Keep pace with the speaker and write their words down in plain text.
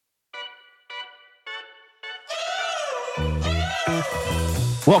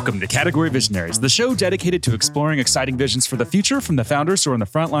Welcome to Category Visionaries, the show dedicated to exploring exciting visions for the future from the founders who are on the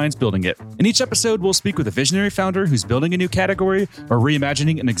front lines building it. In each episode, we'll speak with a visionary founder who's building a new category or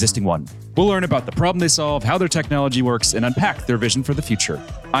reimagining an existing one. We'll learn about the problem they solve, how their technology works, and unpack their vision for the future.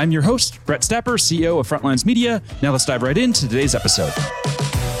 I'm your host, Brett Stapper, CEO of Frontlines Media. Now let's dive right into today's episode.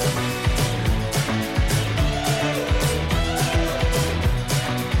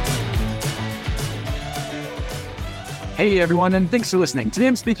 Hey everyone, and thanks for listening. Today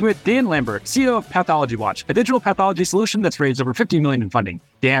I'm speaking with Dan Lambert, CEO of PathologyWatch, a digital pathology solution that's raised over $50 million in funding.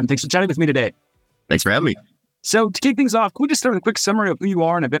 Dan, thanks for chatting with me today. Thanks for having me. So to kick things off, can we just start with a quick summary of who you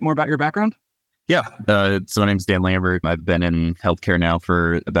are and a bit more about your background? Yeah. So my name's Dan Lambert. I've been in healthcare now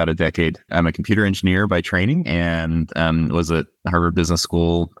for about a decade. I'm a computer engineer by training and was at Harvard Business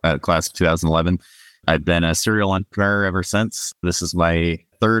School class of 2011. I've been a serial entrepreneur ever since. This is my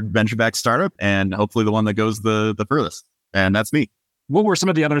third venture-backed startup and hopefully the one that goes the furthest. And that's me. What were some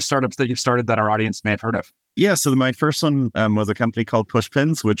of the other startups that you've started that our audience may have heard of? Yeah, so my first one was a company called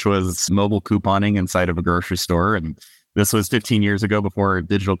Pushpins, which was mobile couponing inside of a grocery store. And this was 15 years ago before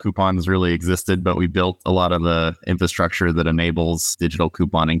digital coupons really existed, but we built a lot of the infrastructure that enables digital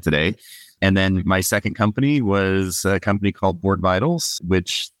couponing today. And then my second company was a company called Board Vitals,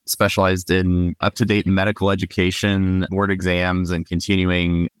 which specialized in up-to-date medical education, board exams, and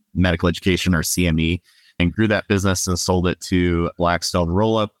continuing medical education, or CME. And grew that business and sold it to Blackstone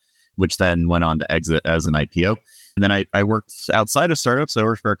Rollup, which then went on to exit as an IPO. And then I worked outside of startups. I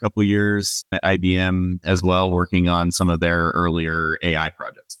worked for a couple of years at IBM as well, working on some of their earlier AI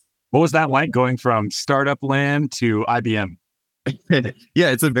projects. What was that like going from startup land to IBM? Yeah,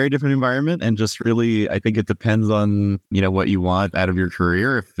 it's a very different environment. And just really, I think it depends on, what you want out of your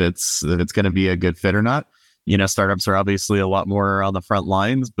career, if it's going to be a good fit or not. Startups are obviously a lot more on the front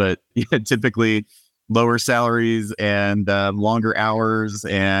lines, but typically lower salaries and longer hours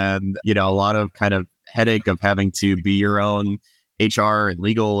and, a lot of kind of headache of having to be your own HR and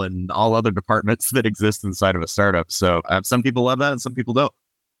legal and all other departments that exist inside of a startup. So some people love that and some people don't.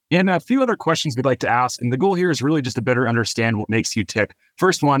 And a few other questions we'd like to ask. And the goal here is really just to better understand what makes you tick.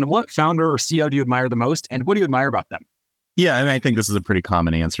 First one, what founder or CEO do you admire the most? And what do you admire about them? Yeah, I think this is a pretty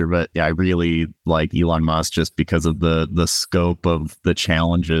common answer, but yeah, I really like Elon Musk just because of the scope of the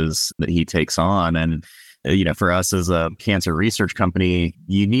challenges that he takes on. And, for us as a cancer research company,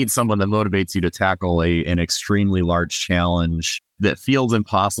 you need someone that motivates you to tackle an extremely large challenge that feels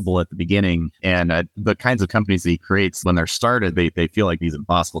impossible at the beginning. And the kinds of companies that he creates when they're started, they feel like these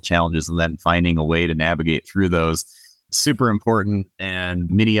impossible challenges, and then finding a way to navigate through those, super important. And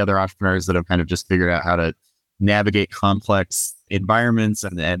many other entrepreneurs that have kind of just figured out how to navigate complex environments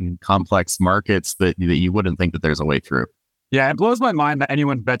and complex markets that you wouldn't think that there's a way through. Yeah, it blows my mind that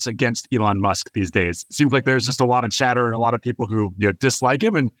anyone bets against Elon Musk these days. It seems like there's just a lot of chatter and a lot of people who dislike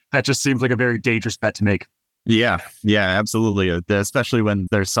him, and that just seems like a very dangerous bet to make. Yeah, absolutely. Especially when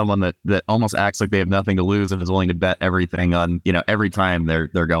there's someone that almost acts like they have nothing to lose and is willing to bet everything on, every time they're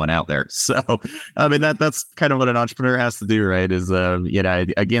going out there. So, I mean, that's kind of what an entrepreneur has to do, right? Is,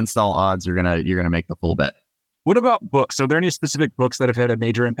 against all odds, you're gonna make the full bet. What about books? Are there any specific books that have had a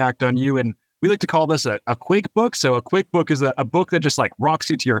major impact on you? And we like to call this a Quake book. So a Quake book is a book that just like rocks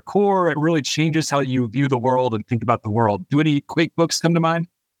you to your core. It really changes how you view the world and think about the world. Do any Quake books come to mind?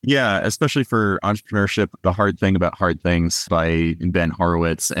 Yeah, especially for entrepreneurship, The Hard Thing About Hard Things by Ben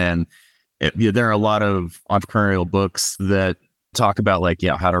Horowitz. And there are a lot of entrepreneurial books that talk about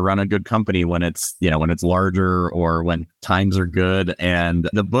how to run a good company when it's larger or when times are good. And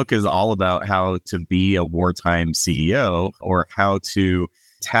the book is all about how to be a wartime CEO, or how to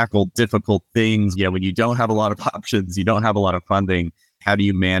tackle difficult things. When you don't have a lot of options, you don't have a lot of funding. How do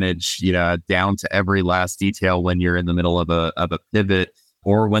you manage, down to every last detail when you're in the middle of a pivot,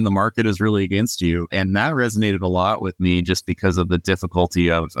 or when the market is really against you? And that resonated a lot with me just because of the difficulty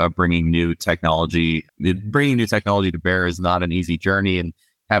of bringing new technology. Bringing new technology to bear is not an easy journey, and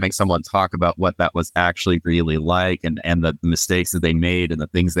having someone talk about what that was actually really like and the mistakes that they made and the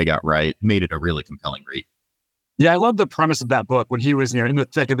things they got right made it a really compelling read. Yeah, I love the premise of that book. When he was in the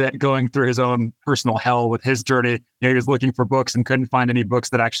thick of it, going through his own personal hell with his journey, he was looking for books and couldn't find any books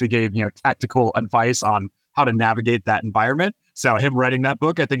that actually gave tactical advice on how to navigate that environment. So him writing that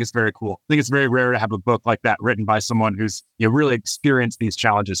book, I think is very cool. I think it's very rare to have a book like that written by someone who's really experienced these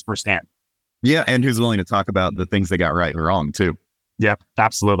challenges firsthand. Yeah, and who's willing to talk about the things they got right or wrong too. Yeah,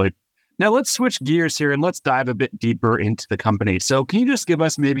 absolutely. Now let's switch gears here and let's dive a bit deeper into the company. So can you just give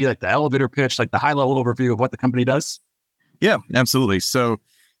us maybe the elevator pitch, the high level overview of what the company does? Yeah, absolutely. So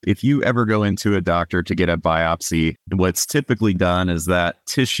If you ever go into a doctor to get a biopsy, what's typically done is that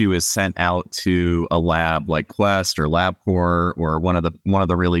tissue is sent out to a lab like Quest or LabCorp or one of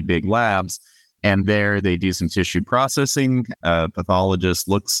the really big labs. And there they do some tissue processing. A pathologist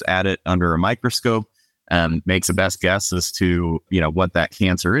looks at it under a microscope and makes a best guess as to, what that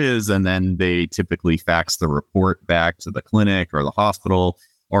cancer is. And then they typically fax the report back to the clinic or the hospital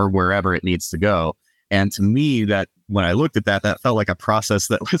or wherever it needs to go. And to me, that when I looked at that, that felt like a process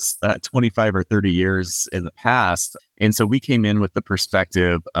that was 25 or 30 years in the past. And so we came in with the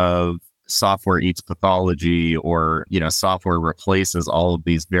perspective of software eats pathology, or, software replaces all of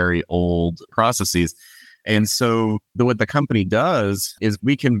these very old processes. And so what the company does is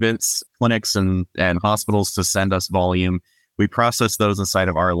we convince clinics and hospitals to send us volume. We process those inside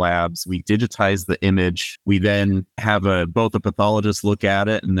of our labs. We digitize the image. We then have both a pathologist look at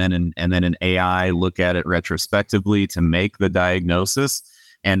it and then an AI look at it retrospectively to make the diagnosis.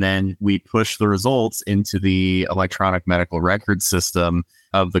 And then we push the results into the electronic medical record system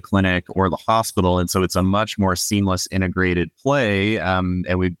of the clinic or the hospital. And so it's a much more seamless integrated play. And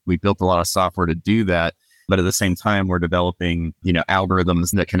we built a lot of software to do that. But at the same time, we're developing,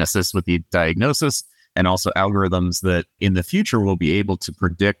 algorithms that can assist with the diagnosis, and also algorithms that in the future will be able to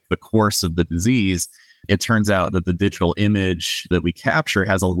predict the course of the disease. It turns out that the digital image that we capture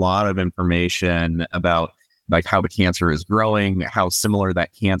has a lot of information about like how the cancer is growing, how similar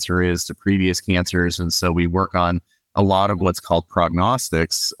that cancer is to previous cancers. And so we work on a lot of what's called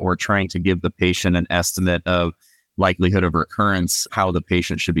prognostics, or trying to give the patient an estimate of likelihood of recurrence, how the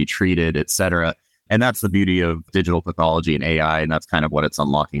patient should be treated, et cetera. And that's the beauty of digital pathology and AI. And that's kind of what it's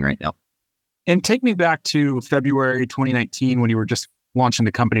unlocking right now. And take me back to February 2019 when you were just launching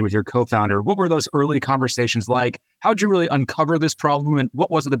the company with your co-founder. What were those early conversations like? How'd you really uncover this problem? And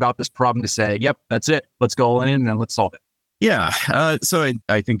what was it about this problem to say, yep, that's it. Let's go all in and let's solve it? Yeah. So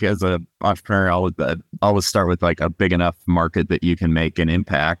I think as an entrepreneur, I always start with like a big enough market that you can make an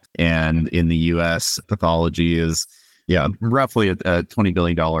impact. And in the US, pathology is roughly a $20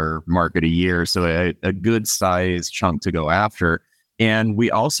 billion market a year. So a good size chunk to go after. And we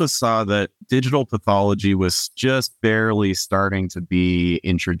also saw that digital pathology was just barely starting to be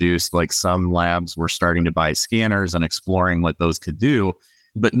introduced. Like some labs were starting to buy scanners and exploring what those could do.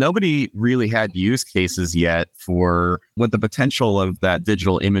 But nobody really had use cases yet for what the potential of that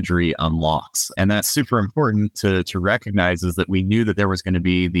digital imagery unlocks. And that's super important to recognize, is that we knew that there was going to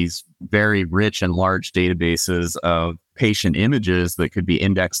be these very rich and large databases of patient images that could be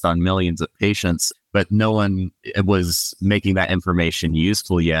indexed on millions of patients, but no one was making that information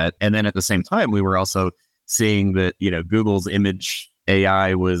useful yet. And then at the same time, we were also seeing that, Google's image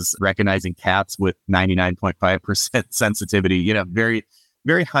AI was recognizing cats with 99.5% sensitivity, very,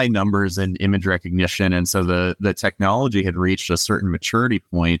 very high numbers in image recognition. And so the technology had reached a certain maturity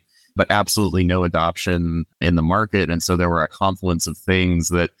point, but absolutely no adoption in the market. And so there were a confluence of things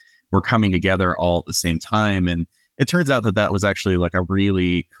that were coming together all at the same time. And it turns out that was actually like a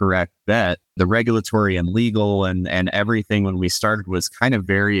really correct bet. The regulatory and legal and everything when we started was kind of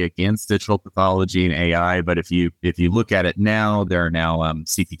very against digital pathology and AI. But if you look at it now, there are now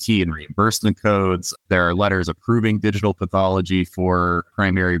CPT and reimbursement codes. There are letters approving digital pathology for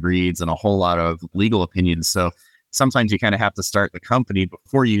primary reads and a whole lot of legal opinions. So sometimes you kind of have to start the company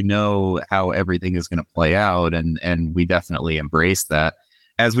before you know how everything is going to play out. And we definitely embrace that.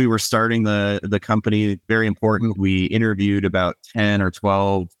 As we were starting the company, very important, we interviewed about 10 or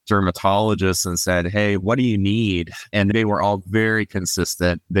 12 dermatologists and said, hey, what do you need? And they were all very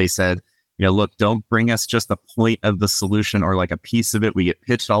consistent. They said, look, don't bring us just a point of the solution or like a piece of it. We get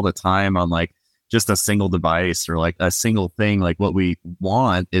pitched all the time on like just a single device or like a single thing. Like what we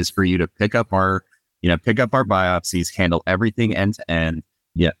want is for you to pick up our biopsies, handle everything end to end.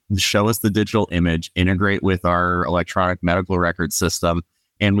 Yeah. Show us the digital image, integrate with our electronic medical record system.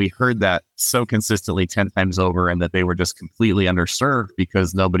 And we heard that so consistently 10 times over, and that they were just completely underserved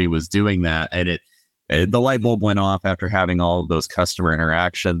because nobody was doing that. And the light bulb went off after having all of those customer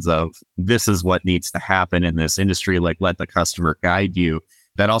interactions of this is what needs to happen in this industry. Like, let the customer guide you.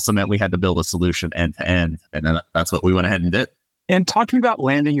 That also meant we had to build a solution end to end. And then that's what we went ahead and did. And talking about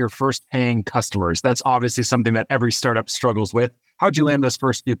landing your first paying customers, that's obviously something that every startup struggles with. How'd you land those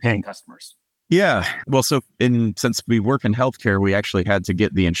first few paying customers? Yeah. Well, since we work in healthcare, we actually had to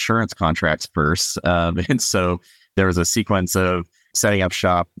get the insurance contracts first. And so there was a sequence of setting up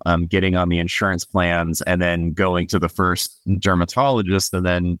shop, getting on the insurance plans, and then going to the first dermatologist and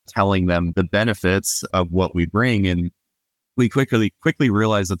then telling them the benefits of what we bring. And we quickly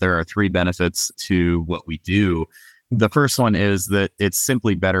realized that there are 3 benefits to what we do. The first one is that it's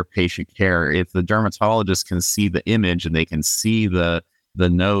simply better patient care. If the dermatologist can see the image and they can see the the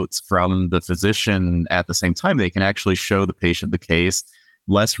notes from the physician at the same time. They can actually show the patient the case,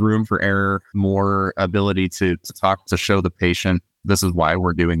 less room for error, more ability to show the patient, this is why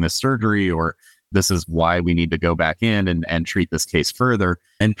we're doing this surgery, or this is why we need to go back in and treat this case further.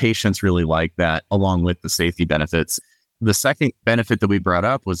 And patients really like that, along with the safety benefits. The second benefit that we brought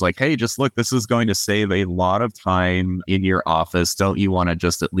up was like, hey, just look, this is going to save a lot of time in your office. Don't you want to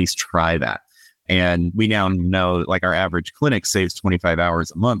just at least try that? And we now know, like, our average clinic saves 25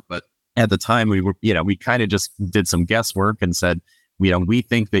 hours a month. But at the time we kind of just did some guesswork and said, we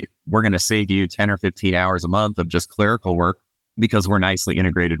think that we're going to save you 10 or 15 hours a month of just clerical work because we're nicely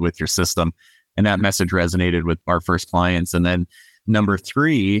integrated with your system. And that message resonated with our first clients. And then number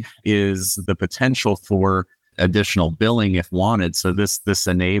 3 is the potential for additional billing if wanted. So this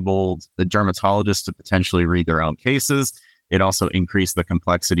enabled the dermatologists to potentially read their own cases. It also increased the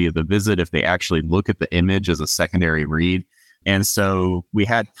complexity of the visit if they actually look at the image as a secondary read. And so we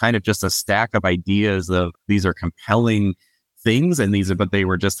had kind of just a stack of ideas of these are compelling things, but they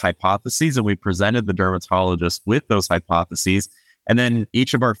were just hypotheses. And we presented the dermatologist with those hypotheses. And then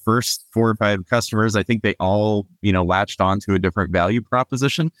each of our first 4 or 5 customers, I think they all, latched onto a different value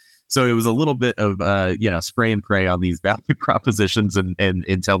proposition. So it was a little bit of, spray and pray on these value propositions and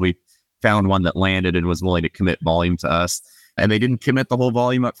until we found one that landed and was willing to commit volume to us. And they didn't commit the whole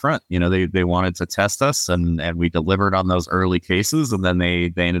volume up front. They wanted to test us and we delivered on those early cases. And then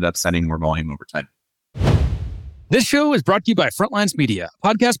they ended up sending more volume over time. This show is brought to you by Frontlines Media, a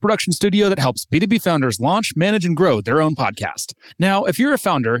podcast production studio that helps B2B founders launch, manage, and grow their own podcast. Now, if you're a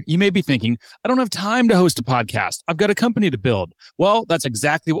founder, you may be thinking, I don't have time to host a podcast. I've got a company to build. Well, that's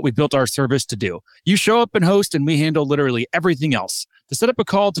exactly what we built our service to do. You show up and host, and we handle literally everything else. To set up a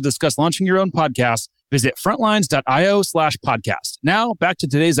call to discuss launching your own podcast, visit frontlines.io/podcast. Now, back to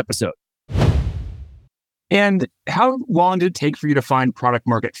today's episode. And how long did it take for you to find product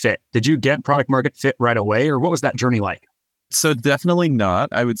market fit? Did you get product market fit right away, or what was that journey like? So definitely not.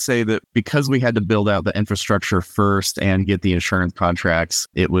 I would say that because we had to build out the infrastructure first and get the insurance contracts,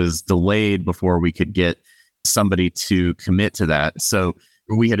 it was delayed before we could get somebody to commit to that. So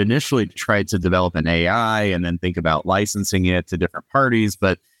we had initially tried to develop an AI and then think about licensing it to different parties,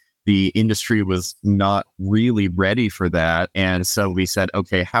 but the industry was not really ready for that. And so we said,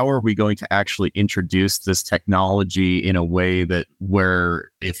 okay, how are we going to actually introduce this technology in a way that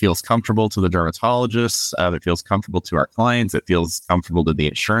where it feels comfortable to the dermatologists, it feels comfortable to our clients, it feels comfortable to the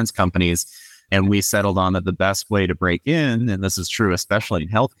insurance companies. And we settled on that the best way to break in, and this is true especially in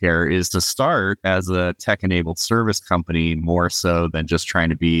healthcare, is to start as a tech-enabled service company more so than just trying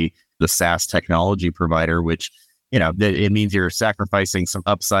to be the SaaS technology provider, which it means you're sacrificing some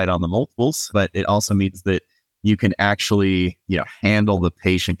upside on the multiples, but it also means that you can actually, handle the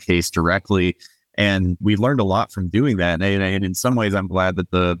patient case directly. And we learned a lot from doing that. And in some ways, I'm glad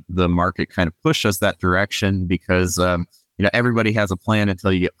that the market kind of pushed us that direction because, everybody has a plan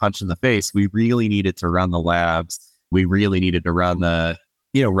until you get punched in the face. We really needed to run the labs. We really needed to run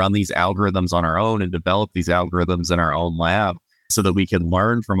run these algorithms on our own and develop these algorithms in our own lab so that we can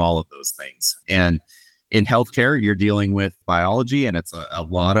learn from all of those things. And in healthcare, you're dealing with biology, and it's a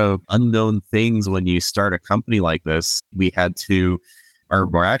lot of unknown things when you start a company like this. We had to, or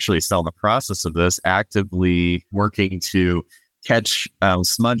we're actually still in the process of this, actively working to catch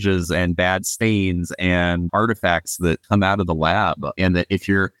smudges and bad stains and artifacts that come out of the lab. And that if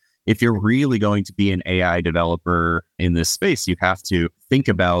you're really going to be an AI developer in this space, you have to think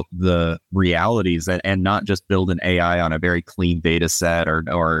about the realities and not just build an AI on a very clean data set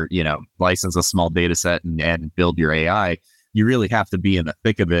or license a small data set and build your AI. You really have to be in the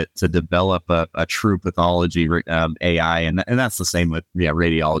thick of it to develop a true pathology AI. And that's the same with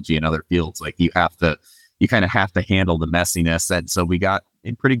radiology and other fields. Like you kind of have to handle the messiness. And so we got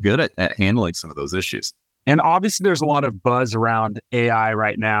pretty good at handling some of those issues. And obviously, there's a lot of buzz around AI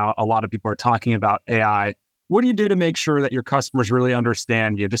right now. A lot of people are talking about AI. What do you do to make sure that your customers really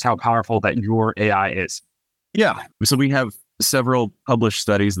understand just how powerful that your AI is? Yeah. So we have several published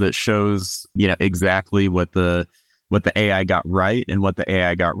studies that shows, exactly what the AI got right and what the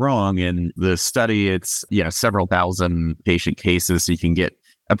AI got wrong. And the study, it's, several thousand patient cases. So you can get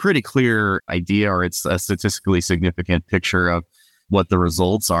a pretty clear idea, or it's a statistically significant picture of what the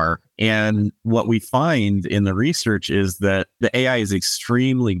results are. And what we find in the research is that the AI is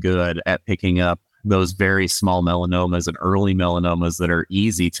extremely good at picking up those very small melanomas and early melanomas that are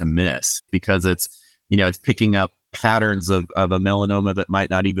easy to miss because it's picking up patterns of a melanoma that might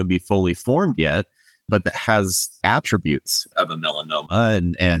not even be fully formed yet, but that has attributes of a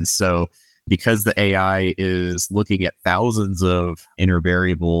melanoma. And so because the AI is looking at thousands of inner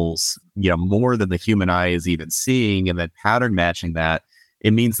variables, more than the human eye is even seeing, and then pattern matching that,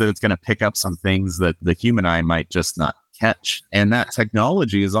 it means that it's going to pick up some things that the human eye might just not catch. And that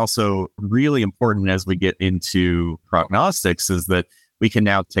technology is also really important as we get into prognostics, is that we can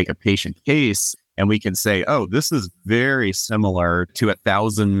now take a patient case and we can say, oh, this is very similar to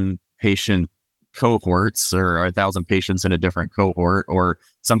 1,000 patient cohorts or 1,000 patients in a different cohort, or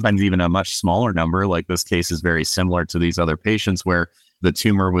sometimes even a much smaller number. Like this case is very similar to these other patients where the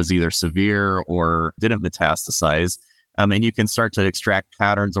tumor was either severe or didn't metastasize. And you can start to extract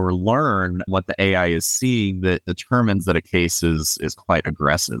patterns or learn what the AI is seeing that determines that a case is quite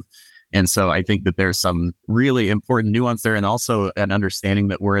aggressive. And so I think that there's some really important nuance there, and also an understanding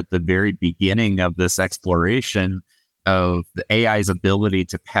that we're at the very beginning of this exploration of the AI's ability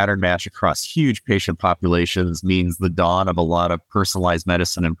to pattern match across huge patient populations means the dawn of a lot of personalized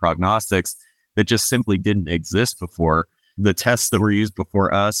medicine and prognostics that just simply didn't exist before. The tests that were used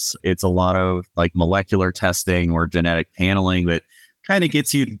before us, it's a lot of like molecular testing or genetic paneling that kind of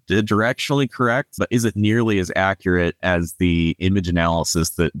gets you directionally correct, but isn't nearly as accurate as the image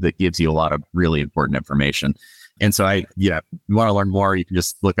analysis that gives you a lot of really important information. And so if you want to learn more, you can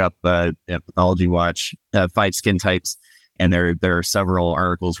just look up at PathologyWatch, 5 skin types, and there are several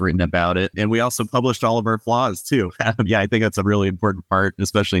articles written about it. And we also published all of our flaws too. I think that's a really important part,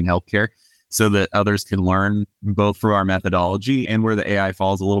 especially in healthcare, so that others can learn both through our methodology and where the AI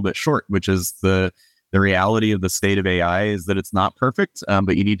falls a little bit short, which is the reality of the state of AI is that it's not perfect,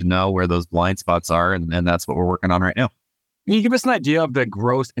 but you need to know where those blind spots are. And that's what we're working on right now. Can you give us an idea of the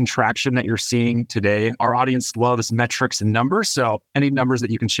growth and traction that you're seeing today? Our audience loves metrics and numbers, so any numbers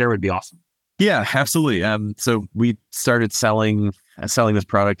that you can share would be awesome. Yeah, absolutely. So we started selling this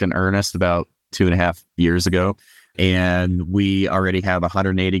product in earnest about 2.5 years ago. And we already have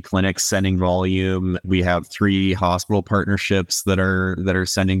 180 clinics sending volume. We have 3 hospital partnerships that are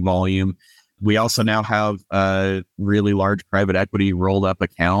sending volume. We also now have really large private equity rolled up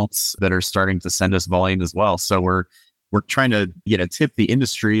accounts that are starting to send us volume as well. So we're trying to tip the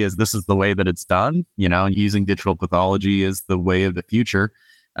industry as this is the way that it's done. Using digital pathology is the way of the future.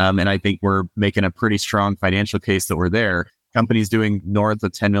 And I think we're making a pretty strong financial case that we're there. Company's doing north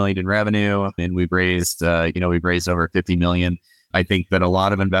of 10 million in revenue, and we've raised over 50 million. I think that a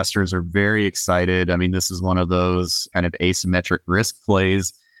lot of investors are very excited. I mean, this is one of those kind of asymmetric risk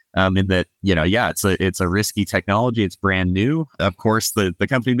plays. In that, it's a risky technology. It's brand new. Of course, the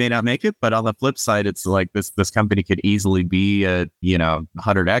company may not make it, but on the flip side, it's like this company could easily be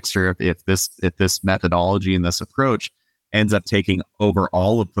 100x if this methodology and this approach ends up taking over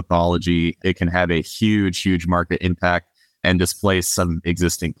all of pathology. It can have a huge market impact and displace some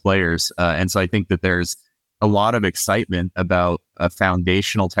existing players. And so I think that there's a lot of excitement about a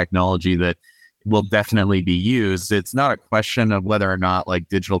foundational technology that will definitely be used. It's not a question of whether or not like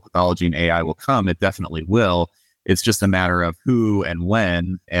digital pathology and AI will come. It definitely will. It's just a matter of who and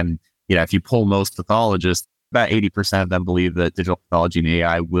when. And, if you poll most pathologists, about 80% of them believe that digital pathology and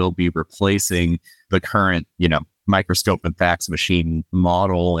AI will be replacing the current, microscope and fax machine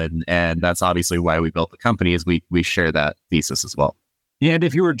model. And that's obviously why we built the company, is we share that thesis as well. And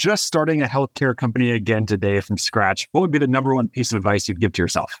if you were just starting a healthcare company again today from scratch, what would be the number one piece of advice you'd give to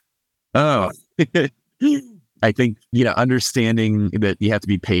yourself? Oh, I think, understanding that you have to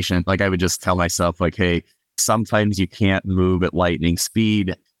be patient. Like I would just tell myself like, hey, sometimes you can't move at lightning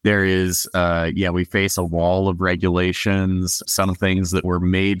speed. There is, we face a wall of regulations, some things that were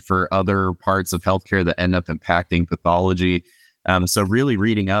made for other parts of healthcare that end up impacting pathology. So really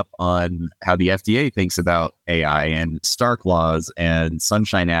reading up on how the FDA thinks about AI and Stark laws and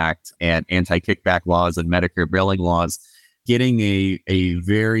Sunshine Act and anti-kickback laws and Medicare billing laws, getting a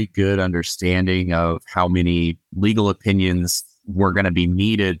very good understanding of how many legal opinions were going to be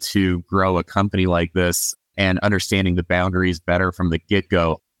needed to grow a company like this and understanding the boundaries better from the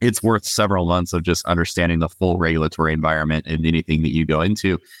get-go. It's worth several months of just understanding the full regulatory environment in anything that you go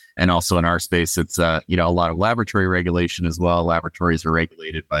into. And also in our space, it's a lot of laboratory regulation as well. Laboratories are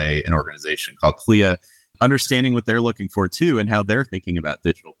regulated by an organization called CLIA. Understanding what they're looking for too and how they're thinking about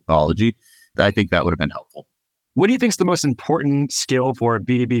digital pathology, I think that would have been helpful. What do you think is the most important skill for a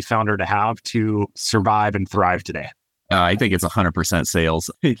B2B founder to have to survive and thrive today? I think it's 100%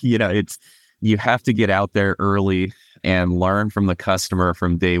 sales. You have to get out there early and learn from the customer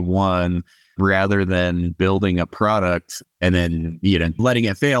from day one, rather than building a product and then, letting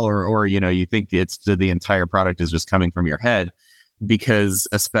it fail or you think the entire product is just coming from your head. Because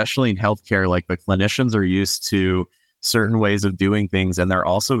especially in healthcare, like the clinicians are used to certain ways of doing things, and they're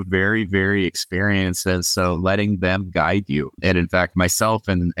also very, very experienced. And so letting them guide you. And in fact, myself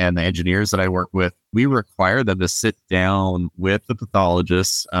and the engineers that I work with, we require them to sit down with the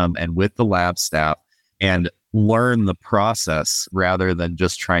pathologists and with the lab staff and learn the process rather than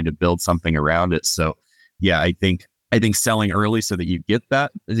just trying to build something around it. So yeah, I think selling early so that you get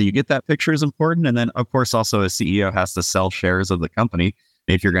that picture is important. And then of course also a CEO has to sell shares of the company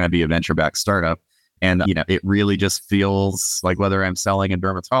if you're going to be a venture-backed startup. And it really just feels like whether I'm selling a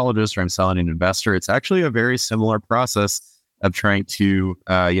dermatologist or I'm selling an investor, it's actually a very similar process of trying to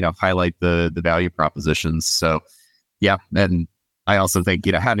highlight the value propositions. So yeah, and I also think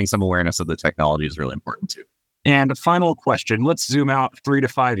having some awareness of the technology is really important too. And a final question, let's zoom out 3 to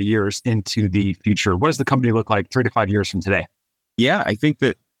 5 years into the future. What does the company look like 3 to 5 years from today? Yeah, I think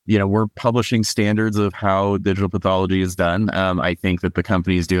that, we're publishing standards of how digital pathology is done. I think that the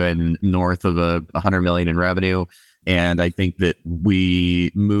company is doing north of $100 million in revenue. And I think that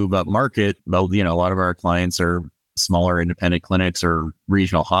we move up market. Well, a lot of our clients are smaller independent clinics or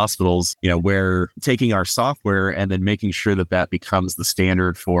regional hospitals, we're taking our software and then making sure that becomes the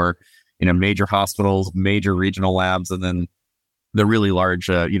standard for major hospitals, major regional labs, and then the really large,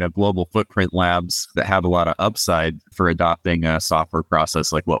 global footprint labs that have a lot of upside for adopting a software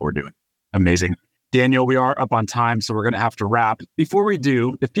process like what we're doing. Amazing. Daniel, we are up on time, so we're going to have to wrap. Before we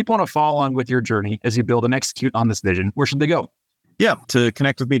do, if people want to follow on with your journey as you build and execute on this vision, where should they go? Yeah, to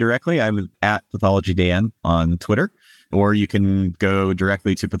connect with me directly, I'm at PathologyDan on Twitter, or you can go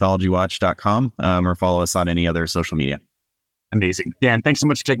directly to PathologyWatch.com or follow us on any other social media. Amazing. Dan, thanks so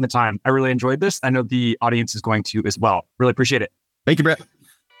much for taking the time. I really enjoyed this. I know the audience is going to as well. Really appreciate it. Thank you, Brett.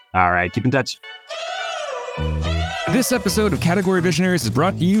 All right. Keep in touch. This episode of Category Visionaries is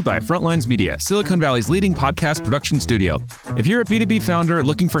brought to you by Frontlines Media, Silicon Valley's leading podcast production studio. If you're a B2B founder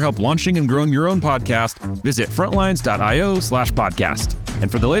looking for help launching and growing your own podcast, visit frontlines.io/podcast. And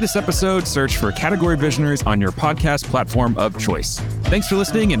for the latest episode, search for Category Visionaries on your podcast platform of choice. Thanks for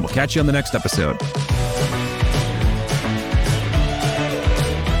listening, and we'll catch you on the next episode.